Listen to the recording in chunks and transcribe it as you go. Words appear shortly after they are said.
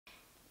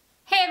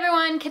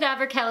everyone,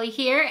 Cadaver Kelly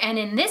here, and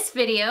in this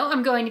video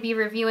I'm going to be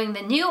reviewing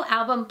the new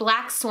album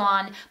Black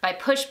Swan by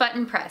Push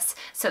Button Press,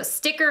 so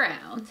stick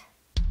around.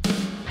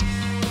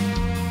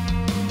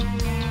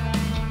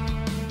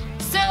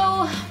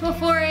 So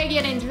before I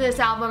get into this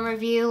album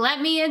review,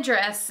 let me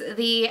address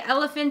the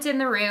elephant in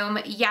the room.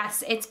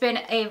 Yes, it's been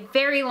a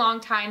very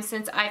long time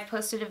since I've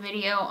posted a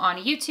video on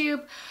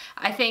YouTube.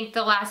 I think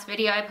the last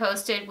video I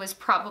posted was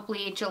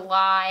probably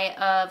July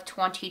of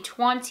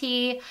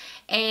 2020,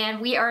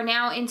 and we are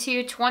now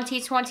into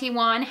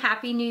 2021.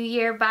 Happy New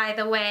Year, by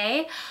the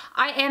way.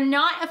 I am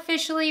not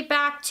officially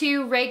back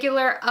to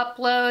regular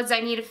uploads. I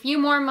need a few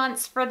more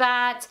months for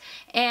that,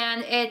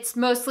 and it's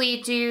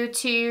mostly due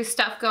to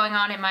stuff going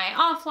on in my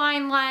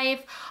offline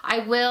life. I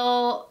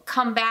will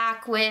come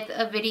back with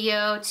a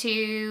video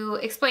to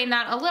explain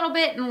that a little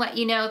bit and let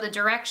you know the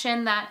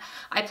direction that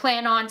I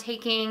plan on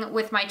taking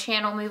with my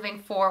channel moving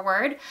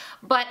forward.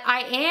 But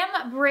I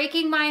am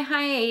breaking my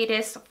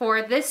hiatus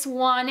for this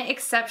one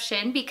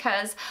exception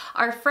because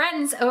our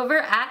friends over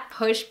at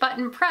Push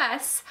Button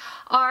Press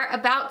are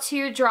about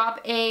to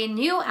drop a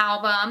new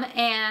album,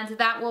 and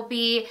that will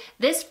be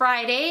this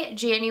Friday,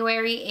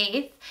 January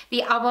 8th.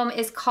 The album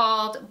is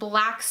called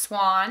Black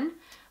Swan.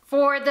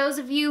 For those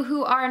of you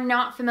who are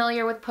not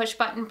familiar with Push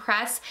Button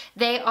Press,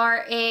 they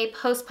are a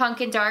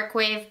post-punk and dark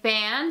wave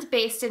band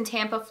based in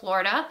Tampa,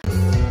 Florida.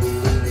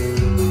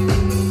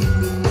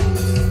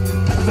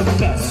 The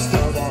best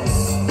of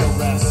us, the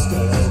rest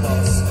of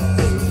us,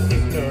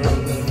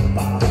 ignorant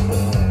by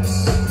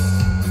force,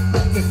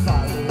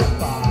 divided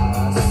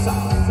by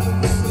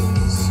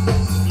silences,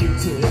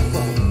 muted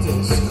from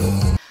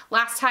discourse.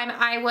 Last time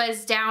I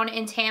was down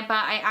in Tampa,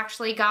 I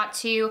actually got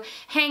to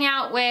hang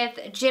out with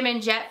Jim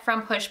and Jet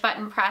from Push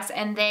Button Press,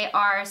 and they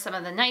are some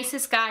of the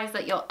nicest guys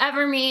that you'll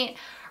ever meet.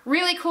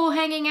 Really cool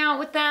hanging out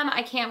with them.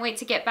 I can't wait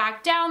to get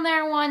back down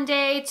there one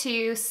day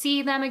to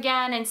see them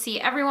again and see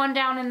everyone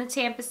down in the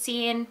Tampa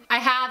scene. I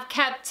have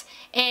kept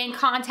in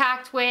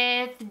contact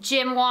with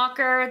Jim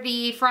Walker,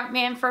 the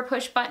frontman for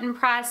Push Button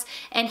Press,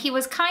 and he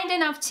was kind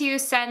enough to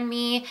send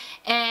me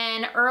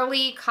an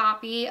early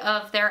copy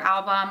of their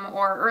album,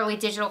 or early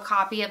digital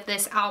copy of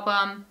this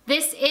album.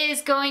 This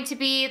is going to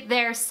be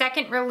their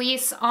second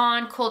release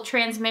on Cold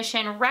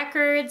Transmission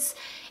Records.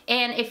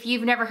 And if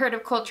you've never heard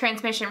of Cold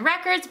Transmission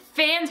Records,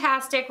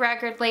 fantastic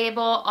record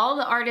label. All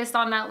the artists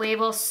on that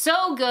label,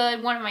 so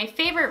good. One of my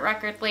favorite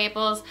record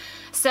labels.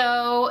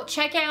 So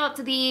check out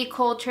the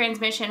Cold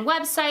Transmission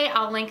website.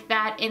 I'll link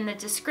that in the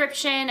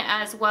description,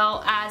 as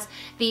well as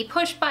the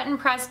Push Button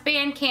Press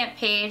Bandcamp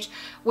page,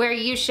 where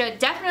you should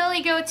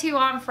definitely go to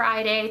on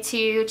Friday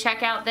to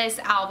check out this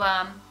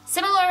album.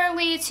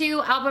 Similarly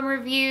to album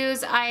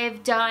reviews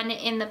I've done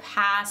in the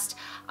past,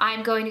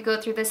 I'm going to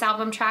go through this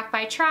album track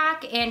by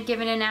track and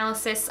give an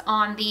analysis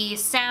on the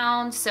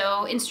sound,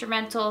 so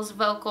instrumentals,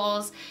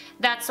 vocals,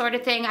 that sort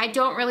of thing. I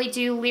don't really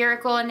do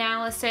lyrical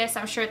analysis.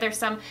 I'm sure there's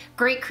some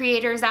great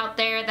creators out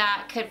there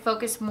that could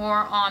focus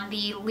more on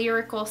the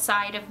lyrical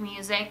side of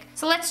music.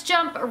 So let's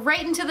jump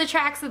right into the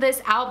tracks of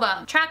this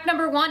album. Track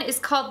number 1 is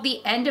called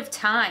The End of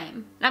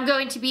Time. I'm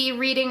going to be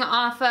reading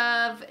off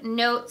of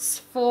notes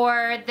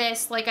for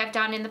this like I've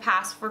done in the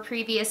past for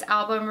previous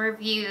album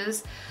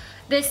reviews.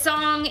 This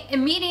song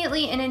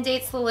immediately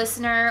inundates the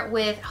listener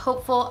with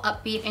hopeful,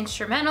 upbeat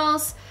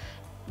instrumentals.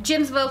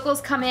 Jim's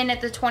vocals come in at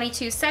the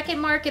 22-second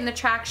mark, and the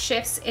track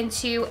shifts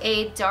into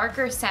a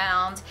darker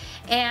sound,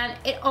 and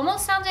it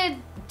almost sounded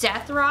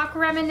death rock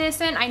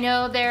reminiscent. I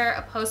know they're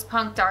a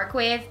post-punk dark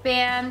wave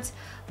band,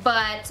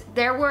 but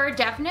there were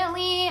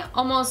definitely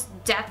almost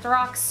death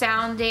rock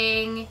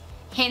sounding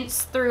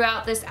hints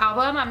throughout this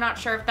album. I'm not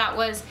sure if that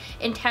was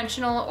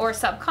intentional or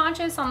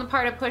subconscious on the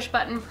part of Push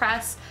Button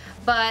Press,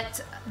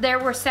 but there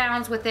were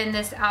sounds within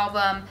this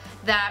album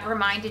that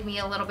reminded me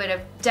a little bit of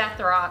death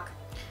rock.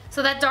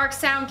 So that dark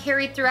sound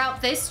carried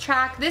throughout this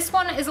track. This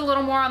one is a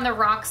little more on the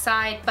rock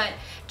side, but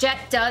Jet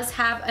does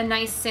have a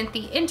nice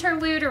synthy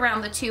interlude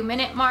around the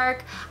 2-minute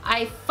mark.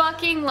 I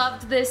fucking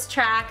loved this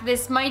track.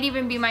 This might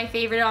even be my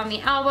favorite on the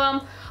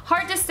album.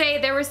 Hard to say,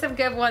 there were some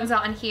good ones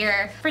on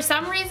here. For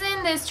some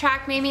reason, this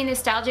track made me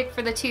nostalgic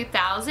for the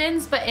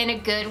 2000s, but in a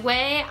good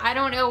way. I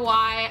don't know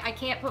why. I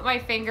can't put my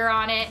finger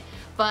on it,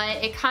 but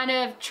it kind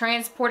of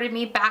transported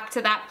me back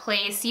to that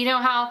place. You know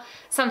how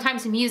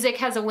sometimes music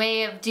has a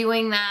way of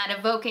doing that,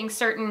 evoking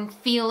certain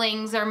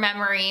feelings or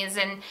memories,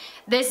 and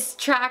this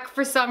track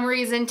for some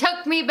reason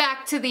took me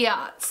back to the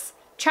aughts.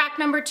 Track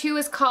number 2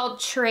 is called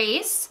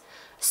Trace.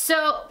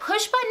 So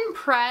Push Button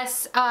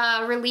Press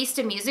released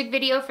a music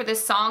video for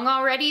this song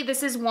already.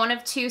 This is one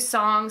of 2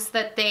 songs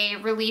that they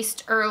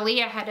released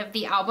early ahead of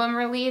the album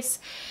release.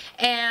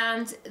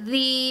 And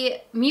the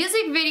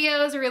music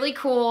video is really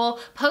cool.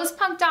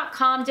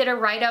 Postpunk.com did a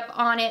write-up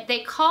on it.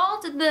 They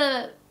called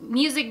the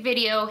music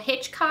video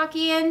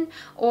Hitchcockian,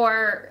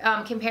 or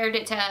compared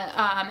it to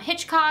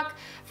Hitchcock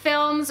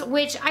films,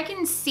 which I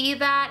can see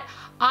that.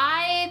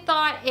 I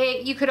thought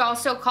you could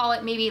also call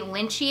it maybe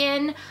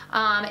Lynchian.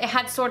 It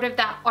had sort of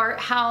that art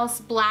house,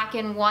 black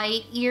and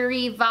white,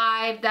 eerie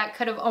vibe that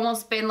could have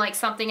almost been like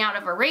something out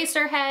of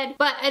Eraserhead.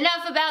 But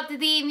enough about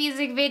the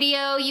music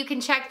video. You can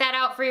check that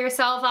out for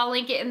yourself. I'll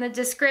link it in the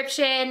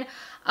description.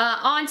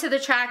 On to the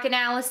track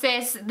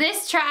analysis.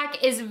 This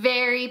track is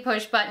very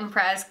push button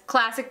press,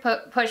 classic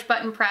push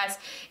button press.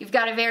 You've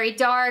got a very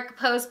dark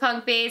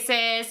post-punk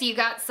basis, you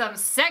got some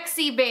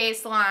sexy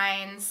bass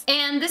lines,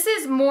 and this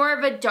is more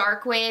of a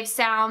dark wave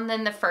sound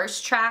than the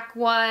first track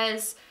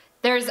was.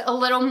 There's a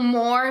little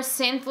more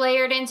synth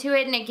layered into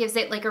it, and it gives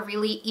it like a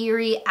really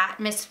eerie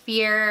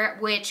atmosphere,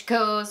 which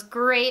goes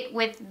great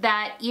with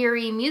that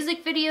eerie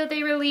music video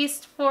they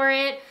released for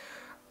it.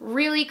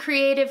 Really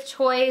creative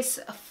choice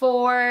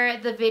for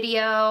the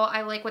video.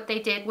 I like what they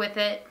did with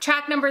it.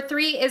 Track number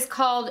 3 is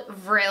called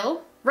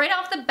Vril. Right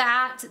off the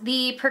bat,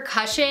 the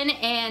percussion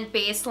and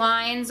bass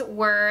lines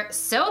were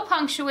so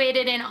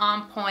punctuated and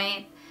on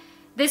point.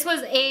 This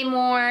was a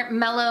more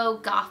mellow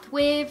goth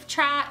wave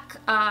track,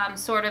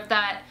 sort of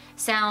that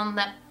sound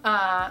that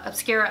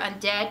Obscura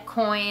Undead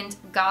coined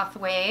goth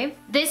wave.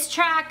 This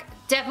track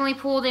definitely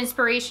pulled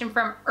inspiration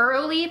from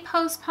early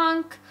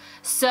post-punk,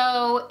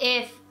 so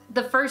if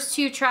the first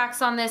 2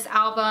 tracks on this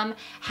album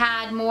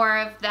had more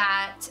of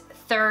that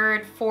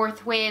third,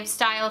 fourth wave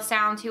style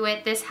sound to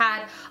it, this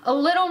had a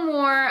little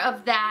more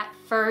of that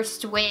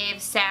first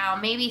wave sound,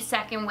 maybe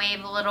second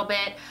wave a little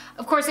bit.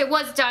 Of course, it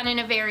was done in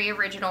a very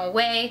original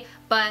way,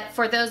 but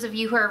for those of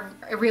you who are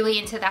really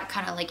into that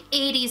kind of like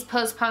 80s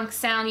post-punk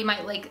sound, you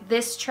might like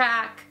this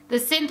track. The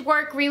synth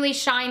work really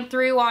shined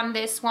through on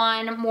this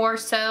one more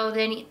so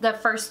than the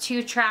first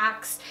 2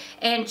 tracks,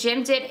 and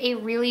Jim did a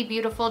really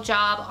beautiful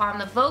job on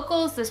the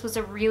vocals. This was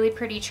a really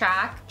pretty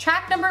track.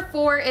 Track number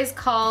 4 is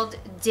called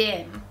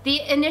Dim.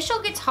 The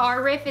initial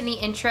guitar riff in the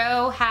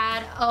intro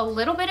had a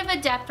little bit of a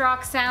death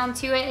rock sound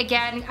to it.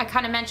 Again, I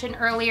kind of mentioned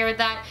earlier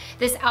that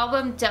this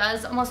album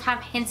does almost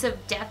have hints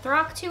of death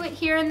rock to it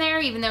here and there,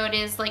 even though it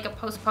is like a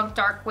post-punk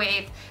dark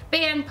wave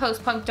band,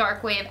 post-punk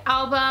dark wave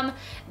album.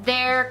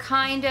 They're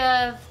kind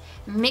of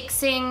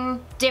mixing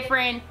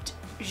different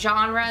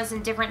genres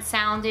and different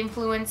sound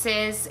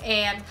influences,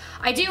 and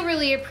I do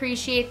really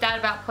appreciate that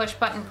about Push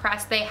Button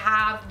Press. They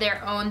have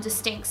their own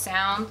distinct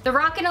sound. The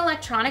rock and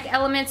electronic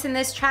elements in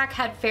this track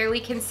had fairly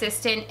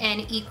consistent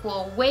and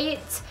equal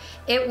weight.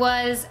 It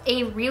was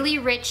a really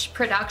rich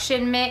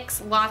production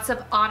mix, lots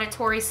of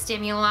auditory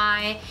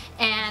stimuli,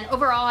 and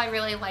overall I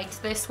really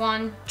liked this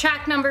one.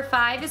 Track number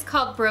 5 is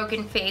called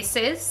Broken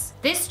Faces.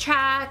 This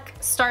track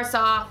starts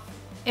off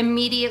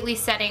immediately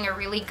setting a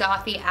really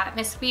gothy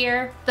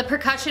atmosphere. The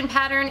percussion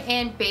pattern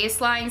and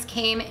bass lines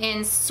came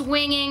in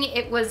swinging.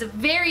 It was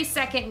very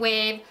second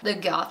wave, the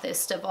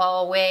gothest of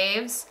all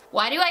waves.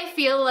 Why do I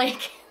feel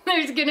like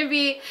there's gonna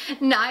be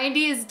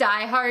 90s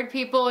diehard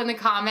people in the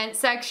comment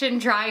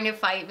section trying to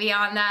fight me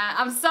on that?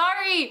 I'm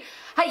sorry.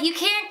 You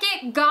can't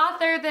get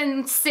gother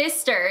than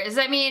Sisters.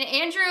 I mean,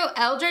 Andrew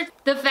Eldritch,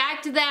 the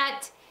fact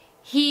that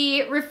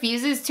he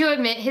refuses to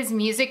admit his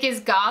music is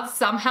goth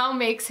somehow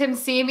makes him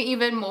seem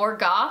even more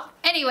goth.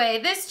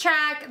 Anyway, this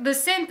track, the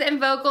synth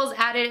and vocals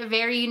added a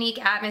very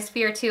unique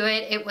atmosphere to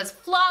it. It was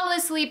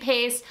flawlessly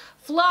paced,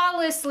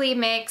 flawlessly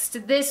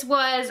mixed. This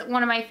was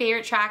one of my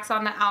favorite tracks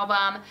on the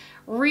album.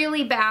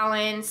 Really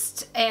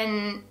balanced,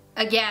 and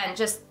again,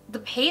 just the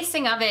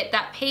pacing of it,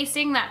 that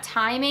pacing, that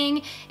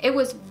timing, it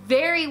was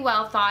very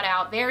well thought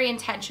out, very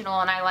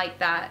intentional, and I like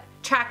that.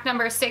 Track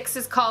number 6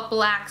 is called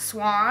Black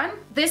Swan.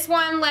 This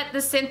one let the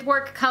synth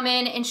work come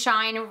in and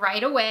shine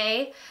right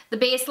away. The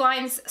bass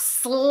lines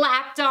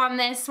slapped on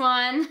this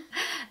one.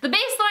 The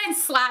bass line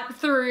slapped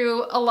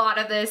through a lot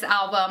of this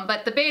album,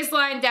 but the bass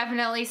line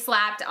definitely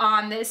slapped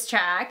on this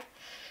track.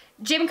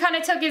 Jim kind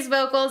of took his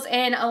vocals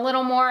in a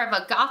little more of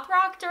a goth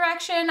rock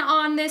direction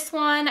on this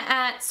one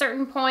at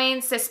certain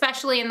points,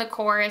 especially in the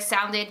chorus,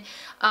 sounded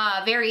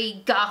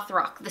very goth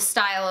rock, the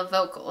style of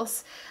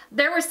vocals.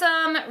 There were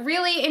some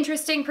really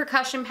interesting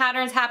percussion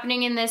patterns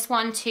happening in this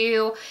one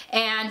too,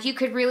 and you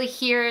could really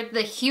hear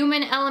the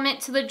human element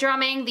to the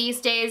drumming.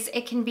 These days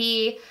it can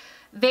be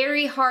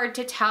very hard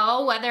to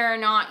tell whether or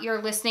not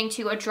you're listening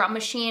to a drum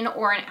machine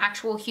or an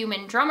actual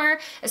human drummer,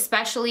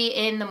 especially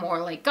in the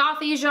more like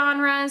gothy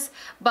genres,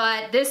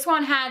 but this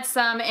one had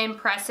some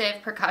impressive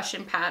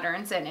percussion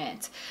patterns in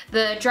it.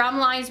 The drum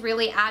lines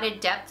really added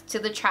depth to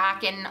the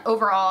track, and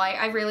overall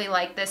I really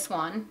like this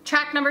one.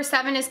 Track number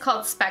 7 is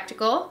called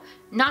Spectacle.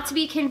 Not to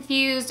be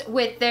confused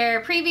with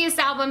their previous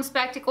album,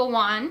 Spectacle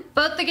 1.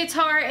 Both the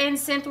guitar and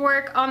synth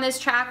work on this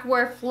track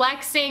were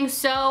flexing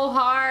so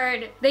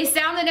hard. They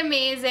sounded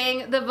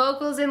amazing. The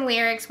vocals and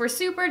lyrics were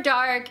super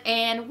dark,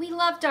 and we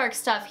love dark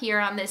stuff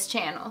here on this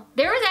channel.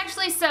 There was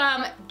actually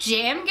some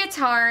jam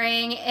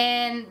guitaring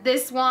in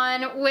this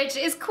one, which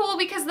is cool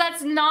because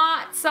that's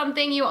not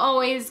something you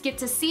always get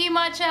to see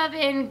much of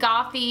in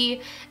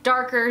gothy,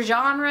 darker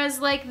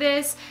genres like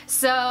this.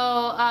 So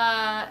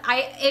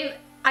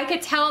I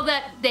could tell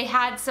that they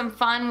had some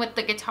fun with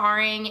the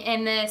guitaring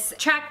in this.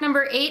 Track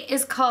number 8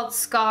 is called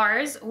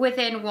Scars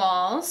Within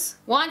Walls.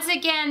 Once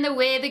again, the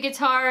way the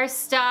guitar is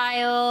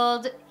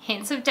styled,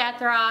 hints of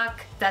death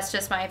rock. That's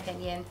just my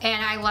opinion.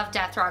 And I love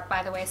death rock,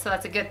 by the way, so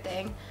that's a good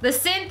thing. The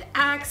synth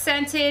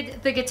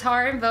accented the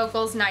guitar and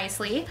vocals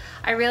nicely.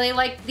 I really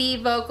liked the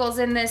vocals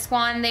in this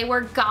one. They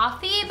were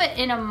gothy, but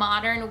in a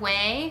modern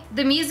way.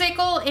 The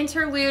musical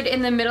interlude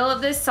in the middle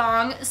of this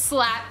song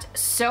slapped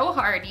so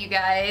hard, you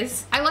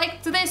guys. I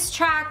liked this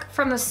track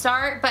from the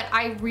start, but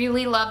I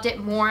really loved it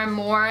more and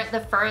more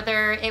the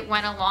further it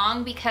went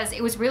along because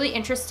it was really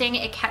interesting.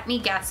 It kept me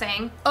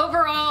guessing.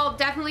 Overall,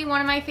 definitely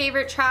one of my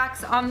favorite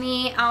tracks on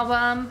the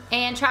album.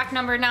 And track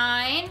number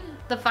 9,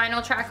 the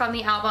final track on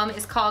the album,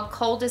 is called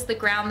Cold is the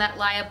Ground That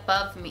Lie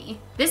Above Me.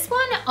 This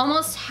one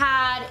almost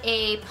had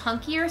a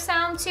punkier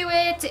sound to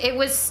it. It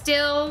was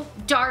still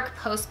dark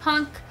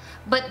post-punk,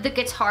 but the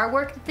guitar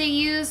work that they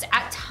used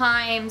at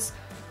times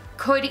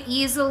could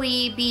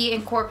easily be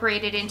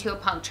incorporated into a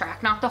punk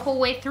track. Not the whole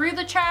way through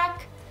the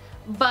track,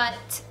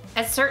 but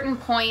at certain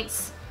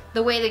points,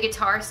 the way the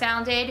guitar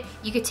sounded,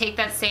 you could take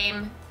that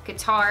same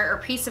guitar or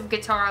piece of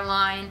guitar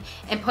line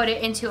and put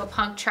it into a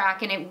punk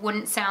track and it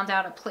wouldn't sound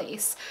out of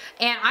place.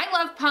 And I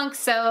love punk,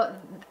 so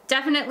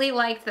definitely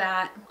liked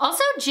that.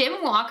 Also,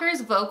 Jim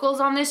Walker's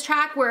vocals on this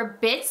track were a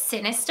bit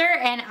sinister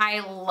and I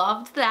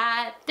loved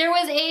that. There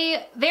was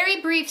a very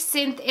brief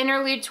synth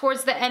interlude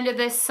towards the end of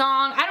this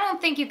song. I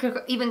don't think you could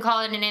even call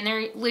it an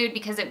interlude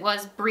because it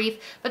was brief,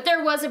 but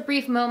there was a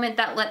brief moment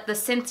that let the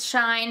synth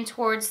shine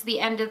towards the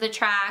end of the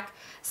track.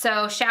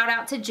 So shout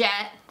out to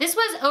Jet. This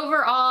was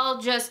overall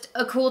just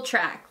a cool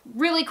track.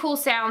 Really cool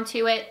sound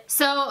to it.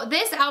 So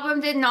this album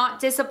did not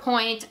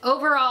disappoint.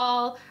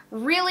 Overall,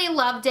 really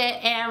loved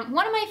it. And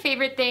one of my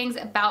favorite things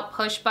about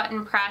Push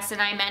Button Press,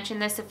 and I mentioned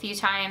this a few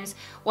times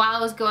while I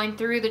was going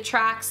through the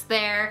tracks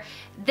there,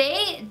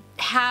 they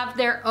have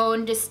their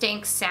own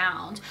distinct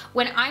sound.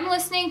 When I'm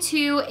listening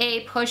to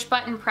a Push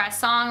Button Press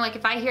song, like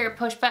if I hear a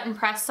Push Button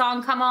Press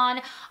song come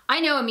on, I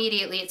know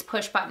immediately it's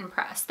Push Button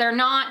Press. They're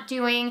not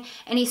doing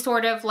any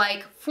sort of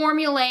like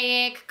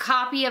formulaic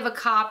copy of a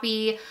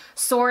copy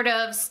sort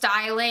of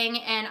styling,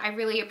 and I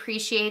really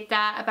appreciate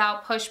that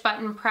about Push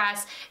Button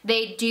Press.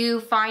 They do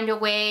find a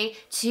way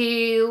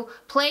to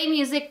play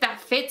music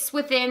that fits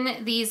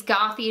within these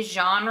gothy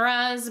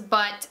genres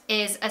but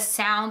is a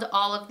sound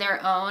all of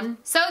their own.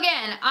 So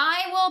again,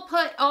 I will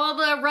put all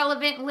the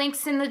relevant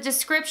links in the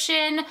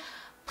description.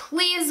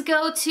 Please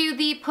go to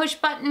the Push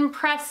Button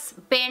Press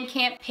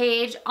Bandcamp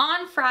page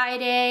on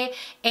Friday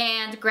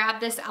and grab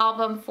this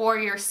album for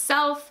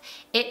yourself.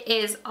 It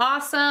is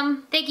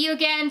awesome. Thank you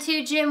again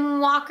to Jim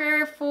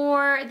Walker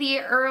for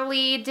the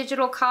early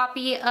digital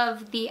copy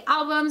of the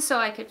album so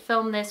I could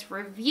film this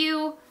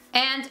review.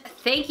 And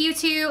thank you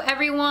to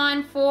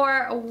everyone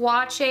for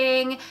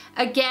watching.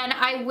 Again,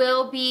 I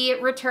will be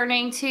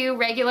returning to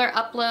regular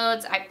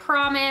uploads, I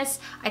promise.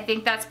 I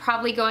think that's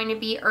probably going to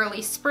be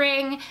early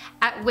spring,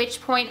 at which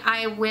point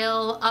I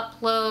will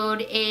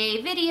upload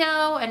a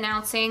video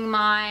announcing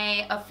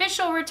my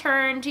official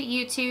return to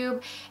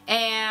YouTube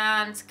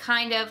and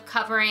kind of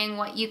covering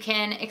what you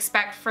can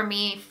expect from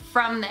me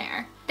from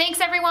there. Thanks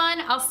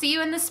everyone, I'll see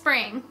you in the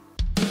spring.